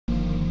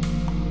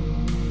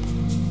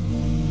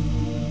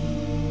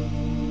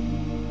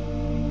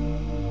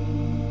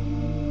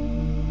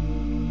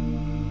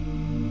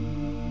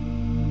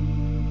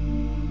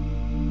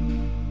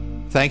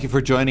Thank you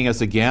for joining us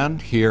again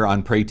here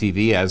on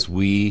PrayTV as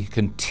we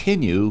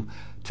continue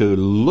to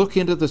look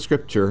into the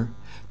Scripture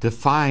to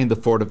find the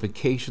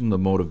fortification, the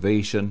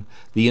motivation,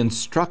 the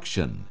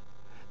instruction,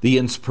 the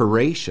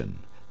inspiration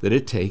that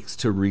it takes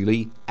to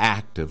really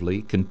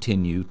actively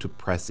continue to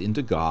press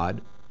into God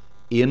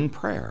in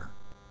prayer.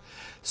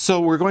 So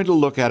we're going to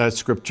look at a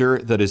Scripture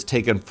that is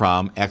taken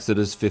from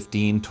Exodus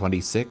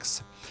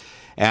 15:26.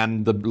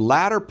 And the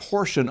latter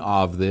portion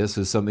of this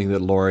is something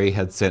that Lori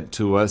had sent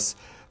to us.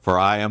 For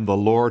I am the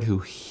Lord who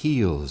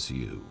heals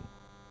you.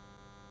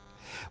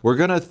 We're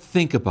going to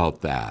think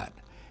about that.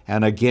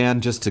 And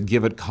again, just to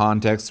give it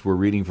context, we're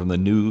reading from the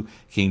New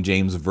King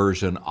James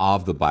Version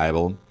of the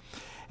Bible.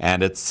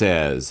 And it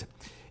says,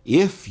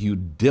 "If you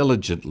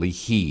diligently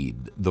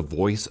heed the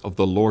voice of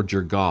the Lord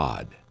your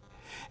God,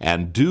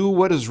 and do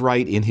what is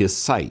right in his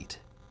sight,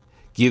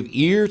 give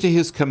ear to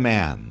his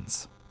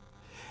commands,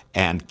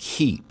 and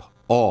keep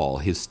all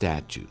his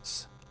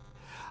statutes,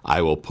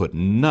 I will put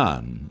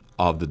none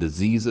of the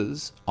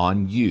diseases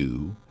on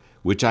you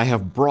which I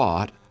have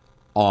brought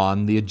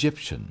on the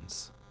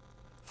Egyptians,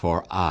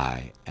 for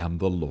I am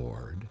the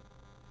Lord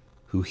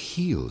who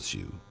heals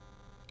you."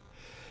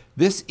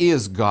 This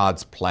is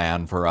God's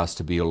plan for us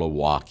to be able to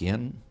walk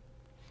in.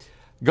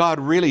 God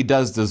really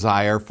does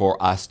desire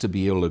for us to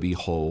be able to be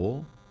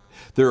whole.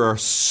 There are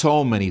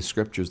so many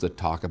scriptures that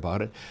talk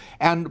about it.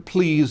 And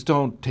please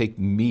don't take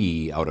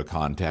me out of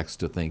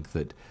context to think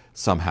that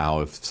somehow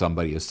if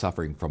somebody is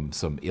suffering from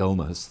some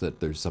illness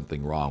that there's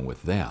something wrong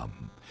with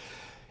them.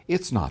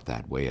 It's not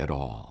that way at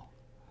all.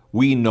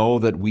 We know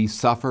that we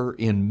suffer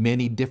in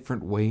many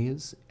different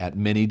ways at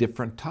many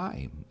different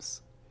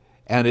times.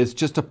 And it's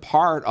just a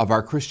part of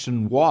our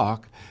Christian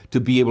walk to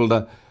be able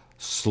to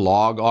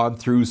slog on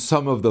through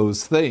some of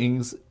those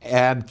things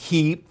and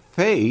keep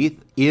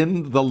faith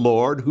in the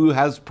Lord who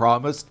has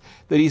promised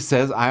that he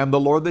says, I am the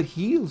Lord that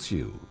heals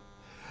you.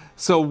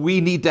 So we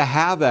need to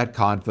have that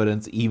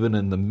confidence even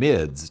in the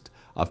midst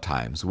of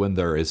times when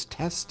there is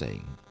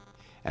testing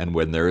and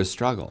when there is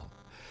struggle.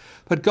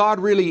 But God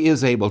really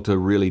is able to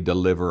really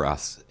deliver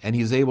us, and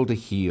he's able to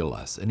heal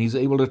us, and he's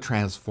able to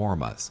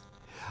transform us.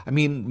 I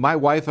mean, my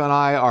wife and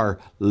I are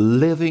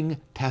living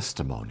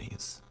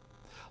testimonies,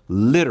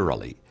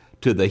 literally,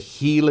 to the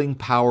healing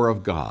power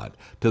of God,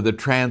 to the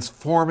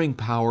transforming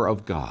power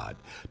of God,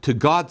 to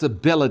God's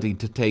ability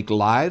to take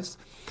lives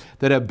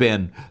that have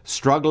been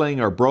struggling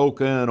or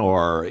broken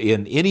or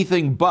in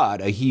anything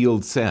but a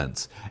healed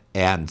sense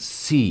and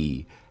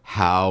see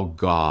how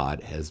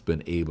God has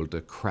been able to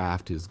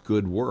craft his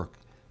good work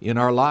in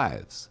our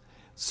lives.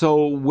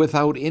 So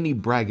without any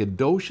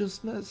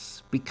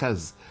braggadociousness,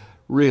 because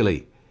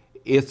really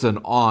it's an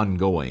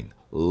ongoing,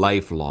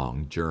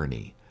 lifelong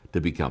journey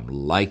to become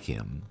like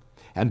him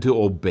and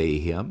to obey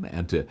him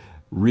and to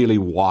really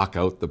walk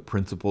out the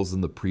principles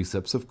and the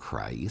precepts of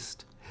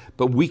Christ.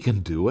 But we can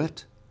do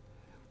it.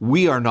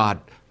 We are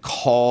not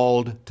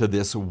called to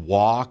this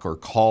walk or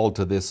called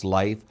to this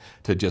life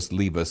to just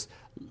leave us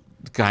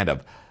kind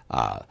of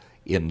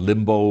in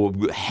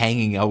limbo,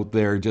 hanging out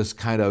there, just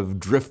kind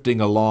of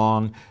drifting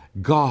along.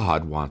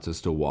 God wants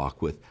us to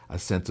walk with a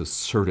sense of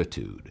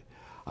certitude,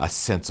 a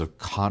sense of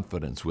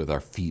confidence with our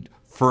feet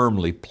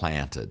firmly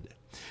planted,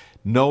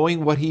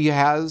 knowing what he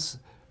has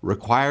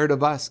required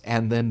of us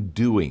and then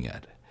doing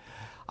it.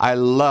 I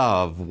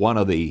love one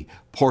of the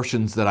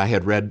portions that I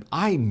had read,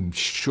 I'm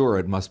sure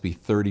it must be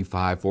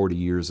 35, 40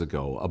 years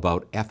ago,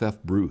 about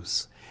F.F.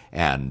 Bruce.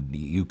 And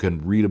you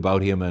can read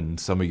about him in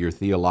some of your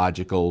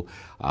theological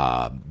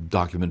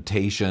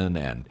documentation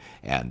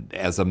and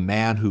as a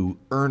man who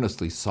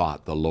earnestly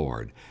sought the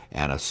Lord.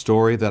 And a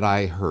story that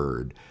I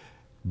heard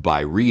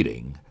by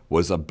reading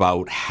was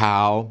about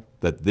how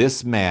that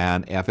this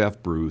man,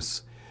 F.F.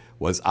 Bruce,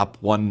 was up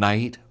one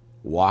night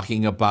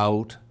walking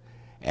about,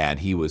 and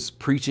he was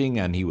preaching,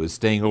 and he was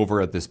staying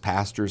over at this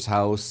pastor's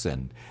house,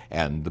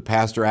 and the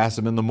pastor asked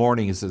him in the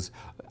morning, he says,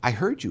 I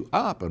heard you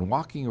up and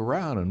walking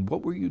around, and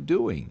what were you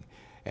doing?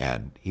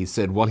 And he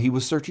said, well, he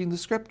was searching the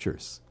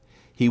Scriptures.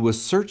 He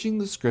was searching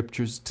the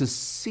Scriptures to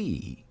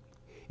see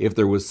if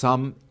there was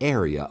some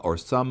area or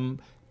some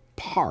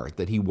part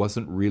that he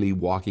wasn't really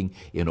walking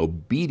in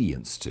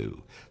obedience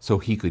to, so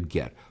he could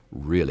get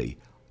really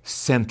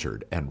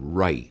centered and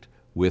right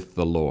with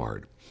the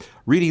Lord.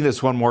 Reading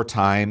this one more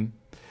time.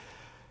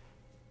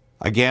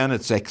 Again,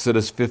 it's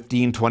Exodus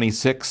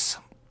 15:26.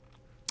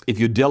 If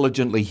you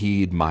diligently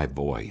heed my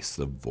voice,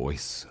 the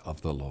voice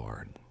of the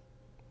Lord,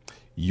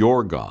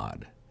 your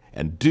God,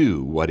 and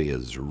do what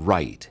is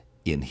right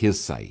in his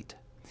sight,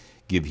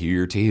 give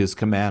ear to his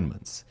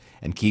commandments,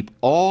 and keep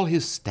all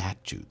his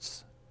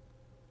statutes,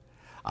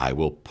 I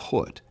will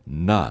put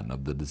none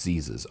of the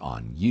diseases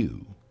on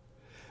you,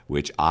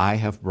 which I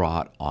have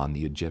brought on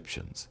the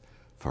Egyptians,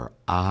 for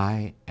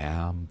I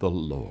am the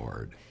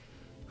Lord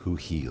who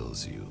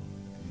heals you.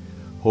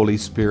 Holy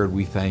Spirit,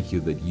 we thank you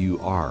that you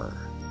are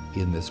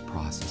in this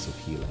process of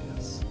healing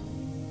us.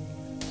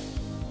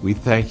 We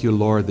thank you,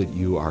 Lord, that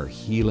you are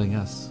healing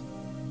us,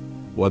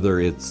 whether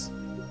it's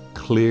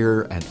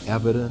clear and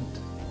evident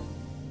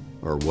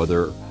or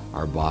whether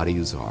our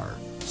bodies are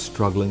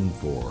struggling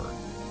for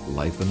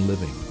life and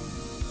living.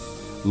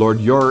 Lord,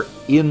 you're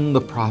in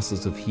the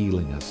process of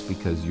healing us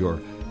because you're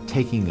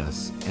taking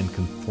us and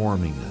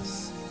conforming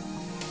us.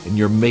 And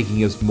you're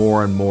making us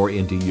more and more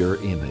into your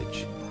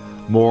image,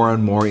 more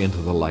and more into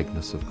the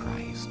likeness of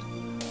Christ,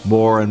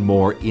 more and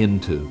more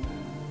into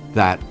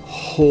that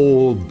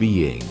whole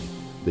being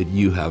that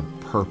you have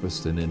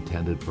purposed and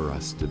intended for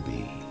us to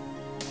be.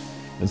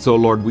 And so,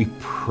 Lord, we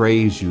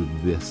praise you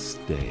this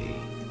day.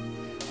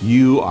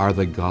 You are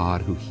the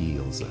God who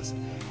heals us.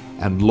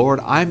 And Lord,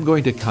 I'm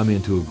going to come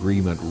into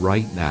agreement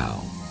right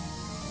now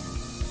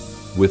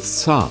with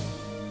some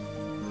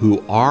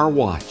who are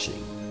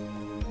watching,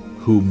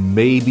 who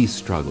may be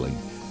struggling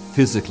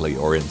physically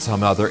or in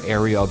some other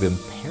area of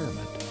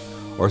impairment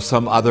or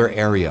some other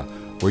area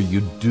where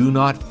you do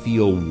not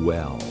feel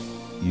well,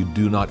 you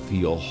do not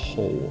feel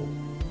whole.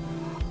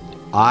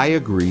 I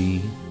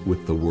agree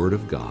with the Word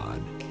of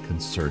God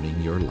concerning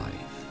your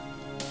life,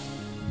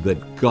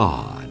 that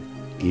God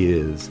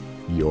is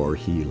your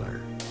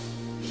healer.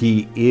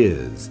 He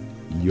is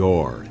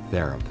your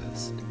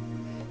therapist.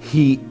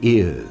 He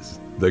is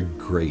the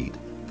great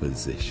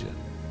physician.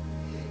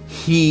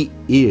 He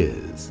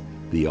is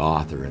the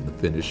author and the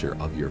finisher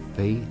of your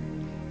faith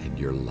and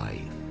your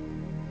life.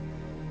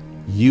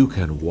 You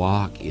can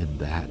walk in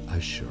that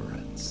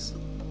assurance.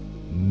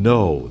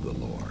 Know the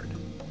Lord,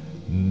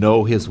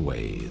 know His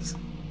ways,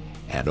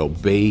 and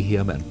obey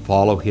Him and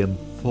follow Him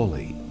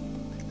fully.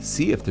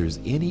 See if there's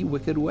any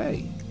wicked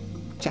way.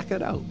 Check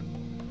it out.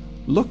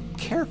 Look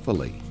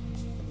carefully.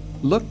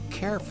 Look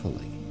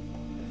carefully.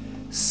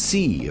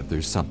 See if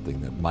there's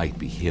something that might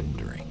be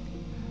hindering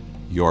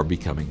your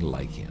becoming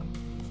like Him.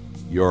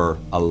 You're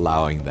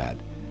allowing that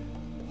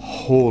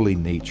holy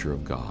nature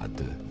of God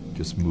to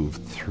just move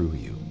through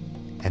you.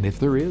 And if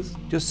there is,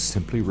 just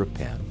simply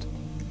repent.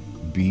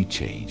 Be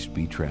changed,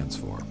 be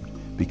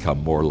transformed,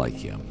 become more like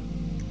Him.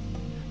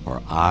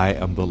 For I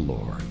am the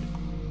Lord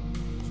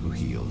who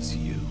heals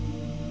you.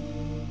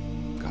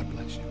 God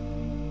bless you.